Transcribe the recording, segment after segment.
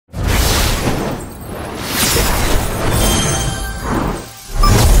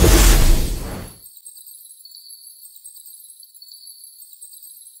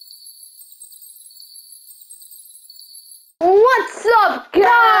What's up,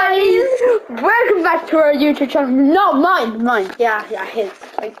 guys? Welcome back to our YouTube channel. No, mine. Yeah, his.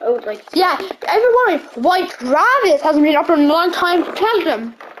 Yeah, everyone, why Travis hasn't been up in a long time? Tell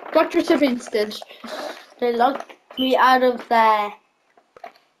them what your siblings did. They locked me out of the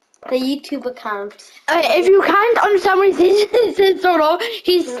YouTube account. If you can't understand what he says, Solo,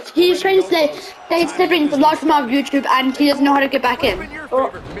 he's trying to say that his siblings locked him out of YouTube and he doesn't know how to get back in.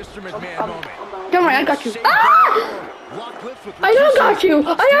 Don't worry, I got you. Ah! I don't got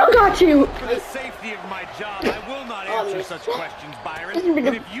you. For the safety of my job, I will not answer such questions, Byron. Is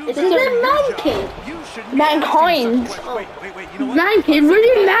it Mankid? Mankind. Wait, you know what? Mankid? Where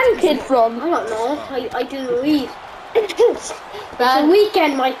did Mankid from? I don't know. I didn't read. It's a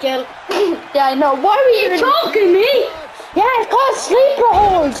weekend, Michael. Yeah, I know. Why are you talking to me? Yeah, it's called sleeper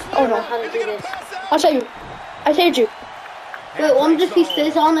hold. Oh no. How to do this? I'll show you. I saved you. Wait, wonder if he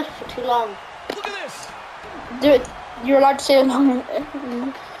stays on it for too long. Look at this. Do it. You're allowed to stay along.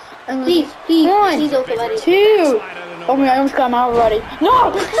 Please, One, okay, buddy. two. Oh my God, I almost got him out already.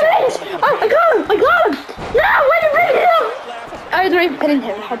 No, please! I got him! No, wait a minute! I was already pinning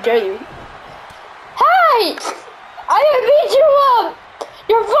him. How dare you? Hey! I beat you up!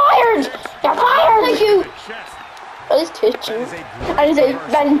 You're fired! Thank you! I just hit you. I just say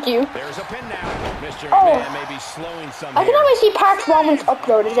thank you. There's a pin now. Mr. Oh. Man may be slowing some I can always see part 1 when it's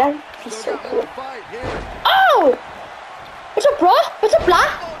uploaded. That'd so cool. Oh! What's up, bro? What's up,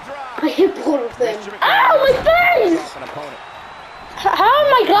 black? I hit both of them. Ow, my face! How are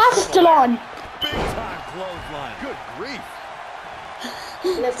my glasses still on? Big time clothesline. Good grief.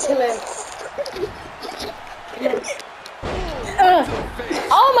 Let's kill him.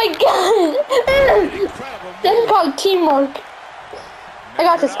 Oh my God! This is called teamwork. I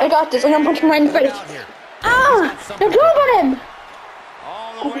got this. I'm gonna punch him right in the face. Ah! Now jump on him!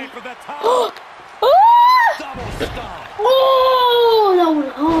 All the way for the top. Ah! Double stomp. Oh, that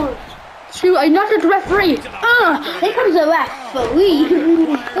was hard. Shoot, I knocked out the referee. Ah! Here comes the referee.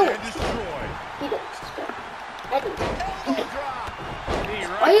 And destroyed.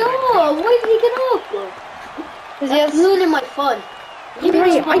 Oh, why did he get off? Because he has Ruining my fun. I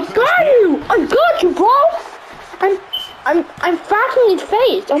got you, bro! I'm fracking his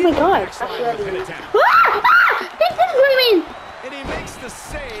face. Oh my God. He didn't mean. And he makes the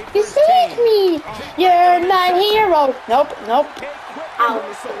save. You saved me. You're my hero. Nope. Ow.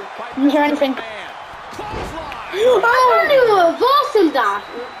 Didn't hear anything. I don't even know boss in that.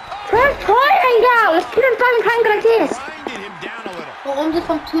 Press triangle. Let's put him back triangle like this. Grinded him down a little. Oh, I'm just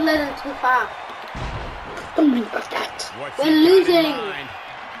from too late and too far. Oh my God, that. What's We're he got in losing. mind?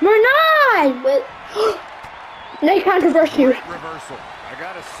 We're not. Well, No controversy. Great reversal. I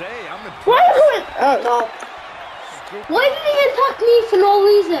gotta say, I'm the. Why are you going? Oh. no. Why did he attack me for no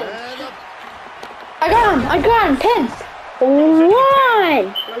reason? I got him. Pin. 1,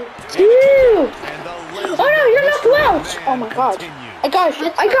 2. Oh no, you're not too out. Oh my God. I got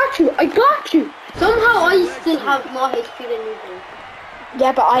you. Somehow I still have more HP than you do.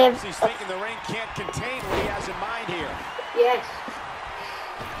 Yeah, but I have. He's thinking the ring can't contain what he has in mind here. Yes.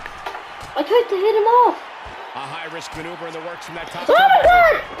 I tried to hit him off. A high-risk maneuver in the works from that top. Oh my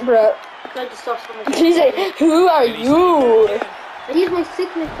God, bro. I tried to stop someone. He said, "Who are you?" I used my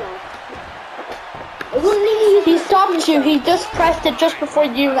signature. I wouldn't even He stopped you. He just pressed it just before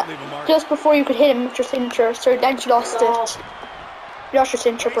you could hit him with your signature. So then you lost it. You lost your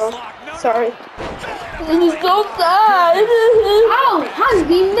signature, bro. Sorry. This is so sad. Ow! Has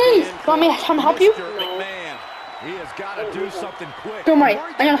been missed. Want me to come help you? McMahon. He has got to do something quick. Don't worry,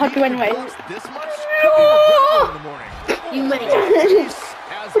 I'm gonna help you anyway. This much? No! In the morning. You made it.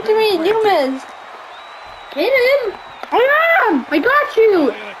 What do you mean, humans? Hit him. I got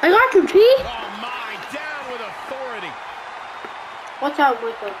you, T. Oh my, down with authority. Watch out,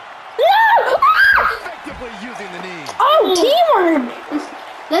 Michael. No! Effectively using the knee. Oh, teamwork!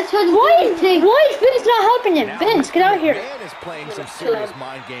 Let's try to Why is Vince not helping him? Vince, get out of here. Man is playing some serious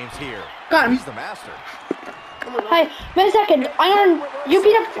mind games here. Got him. He's the master. Hey, wait a second. You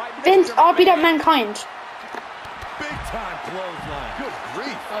beat up Vince, I'll beat up Mankind. Big time clothesline. Good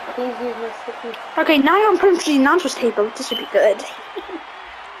grief. Please use my signature. Okay, now I'm putting to the announcer's table. This should be good.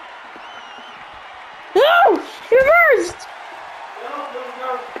 No! Reversed! Oh,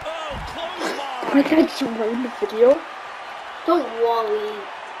 clothesline. I can't zoom right in the video. Don't worry.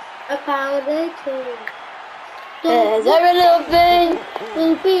 I found it too. There's every little thing.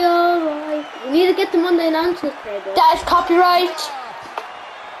 We'll be alright. We need to get them on the announcer's table. That's copyright.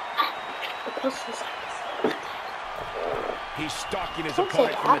 He's stalking his Don't say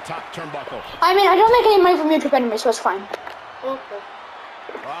opponent from the that. top turnbuckle. I mean, I don't make any money from YouTube anyway, so it's fine. Okay.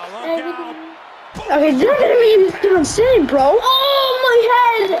 Oh, look out. Okay, you're gonna be doing insane, bro. Oh my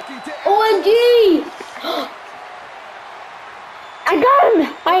head! OMG! I got him.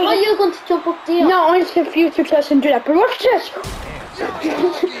 I thought you were going to jump up there. No, I'm just confused to test and do that. But watch this. You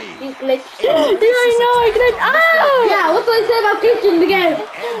glitched. Yeah, I know. I glitched. Oh! Yeah, what do I say about glitching the game?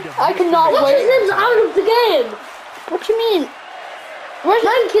 I cannot What wait. is out of the game? What you mean? Where's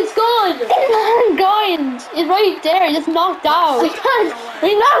Rank is gone. it's going? It's right there. It's knocked out. I can't.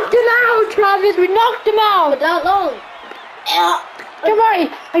 We knocked him out, Travis. We knocked him out. For that long. Yeah. Don't worry.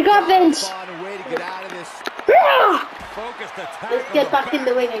 I got Vince. Find a way to get out of this. Yeah. Focus the Let's get back in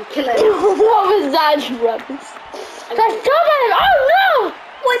the ring and kill him. What was that, Travis? Let's go at him. Oh no!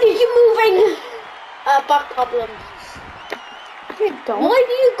 Why did you moving? Back problems. You don't. Why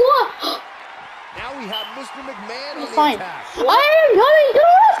do you go? Now we have Mr. McMahon on the Fine. attack. I am coming to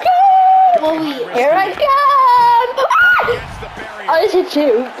rescue! Chloe. Here I come! Against the barrier. I hit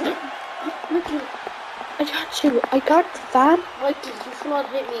you. I got you. I got the fan. Mikey, you should not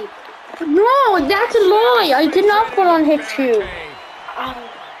hit me. No, that's a lie. I did not full on hit you.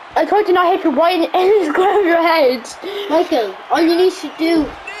 I tried to not hit you right in the square of your head. Michael, all you need to do, Knee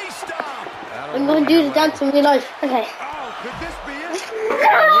stomp. I'm going to do the dance in real life. Okay. Oh, could this be it?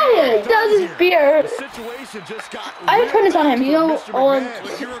 No! That was his beer. The situation just got I turned this on him. You know, Mr. on. McMahon.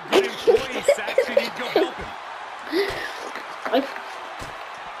 If you're a good employee, Saxon, you'd go help him.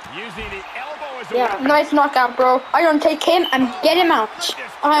 Using the elbow as a Yeah. weapon. Nice knockout, bro. I'm gonna take him and get him out.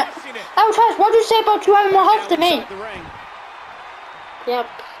 Oh, Travis, what did you say about you having more health than me? Outside the ring. Yep.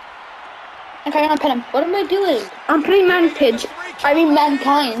 Okay, I'm gonna pin him. What am I doing? I'm putting mankind. I mean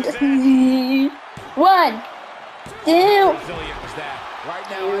mankind. 1, 2, Resilient was that. Right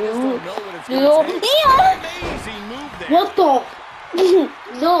now, I just don't know what it's going to take. yeah. Amazing move there. What the?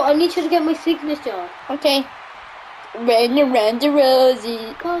 No, I need you to get my signature. Okay. Run around the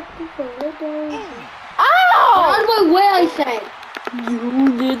rosy. Out Ow! of my way, I said. You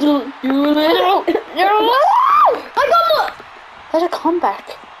little. I got more. That's a comeback.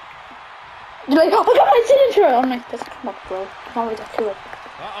 You're like, oh, I got my signature. I'm like, that's a comeback, bro. Not really that cool.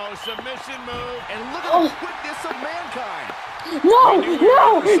 Uh-oh, submission move. And look at the quickness of Mankind. No, no,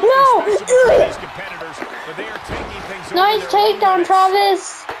 no. These competitors, but they are taking things Nice over their takedown, own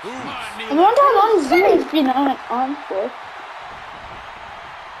Travis. limits. I wonder how long Zimmer's been on for.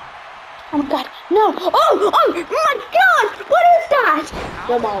 Oh my god, no! Oh my god! What is that?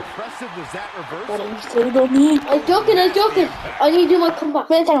 How impressive was that What reversal? are you saying about me? I'm joking. I need to do my comeback.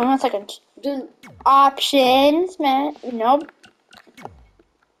 Wait a second, 1 second. Doing, Options, man. Nope.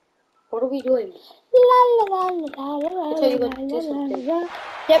 what are we doing? La la la la la la I tell you what, la do la something. la.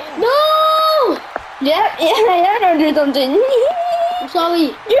 Yep. No! Yeah, don't do something. I'm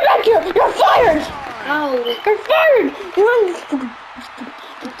sorry. You're back here! You're fired! Ow. You're fired! You're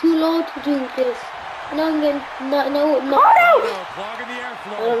I'm too low to do this. No, I'm getting, no. Oh no! Clogging the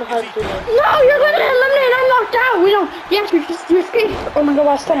airflow. I don't know how to do that. No, you're gonna eliminate! I'm knocked out! We don't. Yes, you escaped. Oh my god,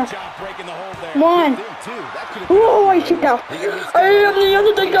 what's Good that? job breaking the hold there. 1. Two, that could have been Oh, I kicked out. I am the I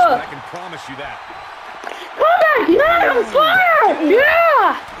Undertaker! can promise you that. Come back! Yeah, I'm fired!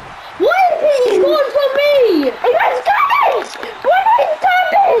 Yeah! Why is he going for me? I got damage! Why did I stop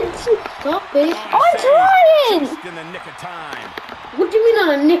it? Stop it. I'm trying! Just in the nick of time. What do you mean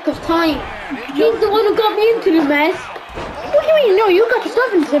on a nick of time? He's the one who got me into the mess. What do you mean? No, you got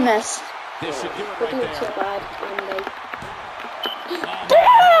yourself into the mess. This should do it We're right doing so there. bad. I'm like,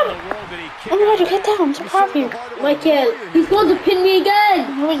 Damn! In the world did he kick Oh my god, you out get there. down. I'm so proud of you. Michael, he's going to pin me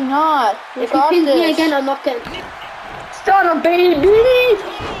again. No, he's not. You If he got pins me this. again, I'm not getting. Son of a baby!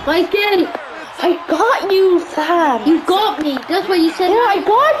 Michael, I got you, fam. you got me. That's what you said. Yeah, I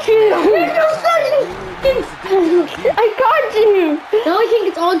got you. I got you. Now I think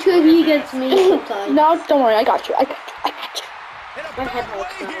it's on to me against me sometimes. No, don't worry. I got you. I got you. I got you. In a My big head way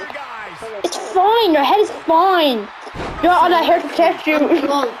hurts here, now. guys. It's fine. Your head is fine. You're all that hair to protect you. I'm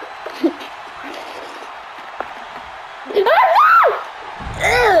drunk.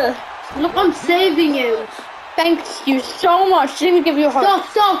 Ugh. Look, I'm saving you. Thanks you so much. Let me give you a hug.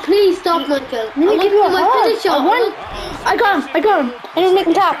 Stop, please stop, Michael. Let me give you a my hug. finisher. I got him. I didn't make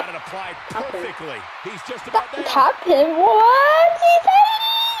him Got tap. it applied perfectly. He's just about there. Tap him. What?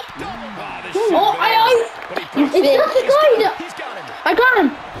 This Oh, but he It's just a guy that... He's got him. I got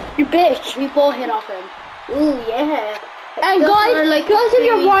him. You bitch. We both hit off him. Ooh, yeah. And That's guys, what I like to if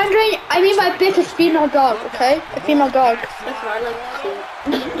you're see. wondering, I mean by bitch is female dog, okay? A female dog. That's what I like to see.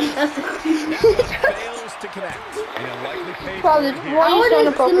 That's Fails to connect. And he'll likely pay Probably. for it here. Why are you so it's still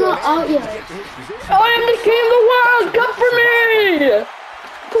inappropriate? not out yet. I am the king of the world! Come for me!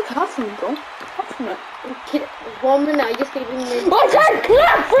 Good half for me, bro. Half for 1 minute, I just gave him the... I said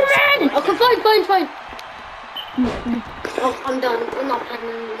clap for me! Okay, fine. Oh, I'm done. I'm not playing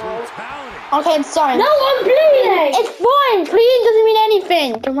anymore. Okay, it's fine. No, I'm bleeding! It's fine. Clean doesn't mean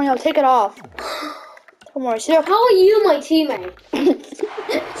anything. Don't worry, I'll take it off. Don't worry, Sir. How are you my teammate?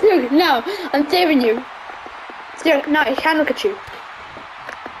 Sir, no, I'm saving you. Sir, no, I can't look at you.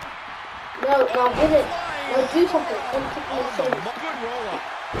 No, hit it. No, do something. Don't kick me in the face.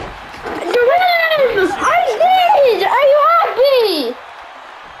 I did! Are you happy?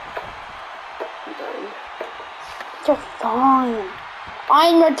 You're fine.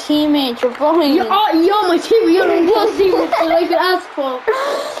 I'm your teammate. You're fine. You're my teammate. You're the worst teammate that I could ask for.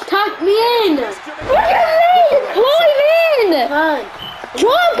 Tag me in. What do you mean? Climb in! Fine.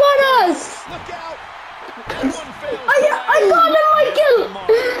 Jump on us! I got him, Michael!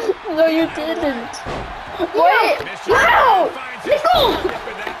 No, you didn't. Wait! No! Let's go!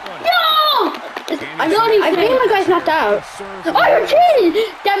 No! I think my guy's knocked out. Oh, you're cheating!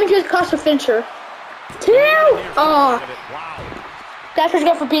 That means you cost a finisher. 2! Oh. That's what you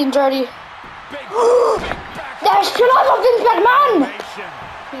got for being dirty. That's shut up, Vince McMahon!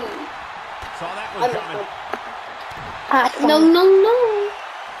 No.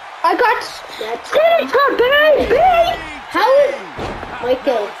 I got Senator, baby! How is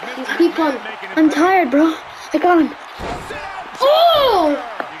Michael? These people. I'm tired, bro. I got him. Oh!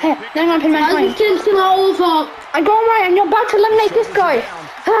 Hey, now I'm gonna pin mankind. I go right, and you're about to eliminate this guy.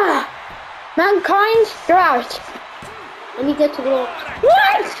 Mankind, you're out. Let me get to the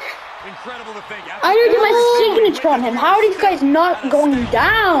What? Incredible to think. I didn't get my signature on him. How are these guys not going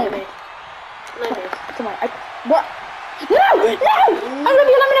down? Come on. What? No! I'm gonna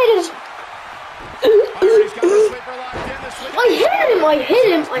be eliminated. I hit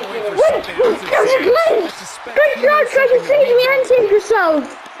him. Wait! That was a glitch! Good job trying to save me and save yourself!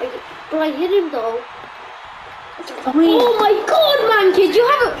 I hit him though. Fine. Oh my god, man, kid, you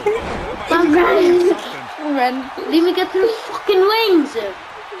have a... Run. Leave me get to the fucking wings.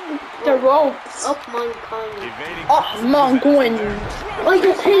 The ropes. Up mankind. Oh, mankind. I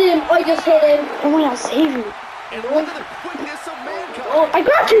just hit him. Come on, I'll save you. Oh, I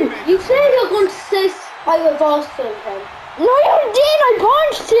got you! You said you're going to say I reversed him. No, you didn't! I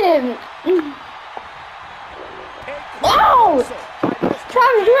punched him! Ow!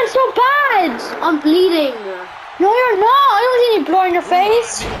 Travis, you're so bad! I'm bleeding. No, you're not! I don't see any blood in your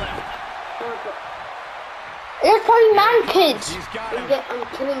face! You're probably man kids! I'm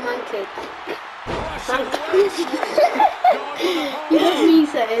killing man kids. You heard me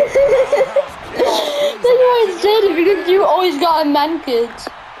say it. That's why I said it, because you always got a man kids.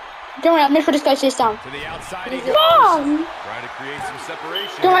 Don't worry, I'll make sure this guy stays down. To the outside, Mom! try to create some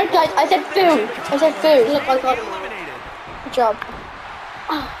separation. Don't worry, guys, I said food. Look, I got him. Good job.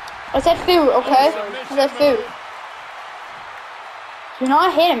 I said food, okay? I said food. Do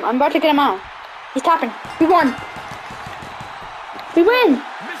not hit him. I'm about to get him out. He's tapping. We won. We win.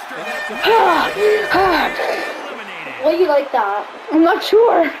 Why you like that? I'm not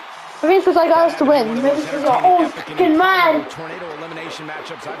sure. I think it's because I got us to win. Maybe it's because oh, fucking man. Tornado elimination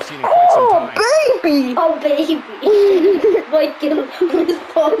matchups I've seen in quite some time. Baby. Oh, baby. Michael was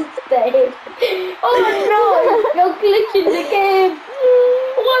posted. Oh, no. You're glitching the game.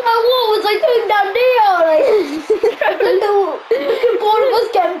 What was I doing down there? The board was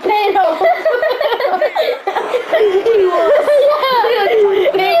getting paid off.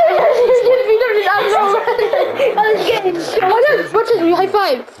 I was getting shot. Watch this, we high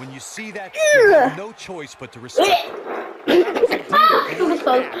five. When you see that, you have no choice but to respect. Okay,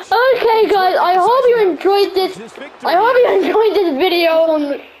 guys, I hope you enjoyed this. I hope you enjoyed this video.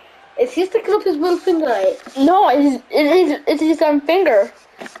 Is he sticking up his middle finger? No, it's his finger.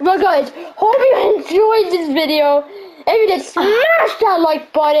 Well, guys, hope you enjoyed this video. If you did, smash that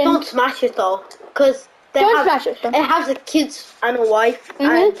like button. Don't smash it though, because smash it. It has a kids and a wife,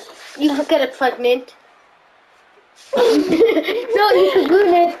 and you could get it pregnant. No, you could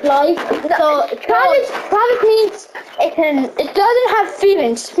ruin its life. So private means it doesn't have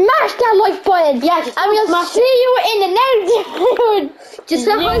feelings. Smash that like button. Yeah, and we'll see you in the next video. Just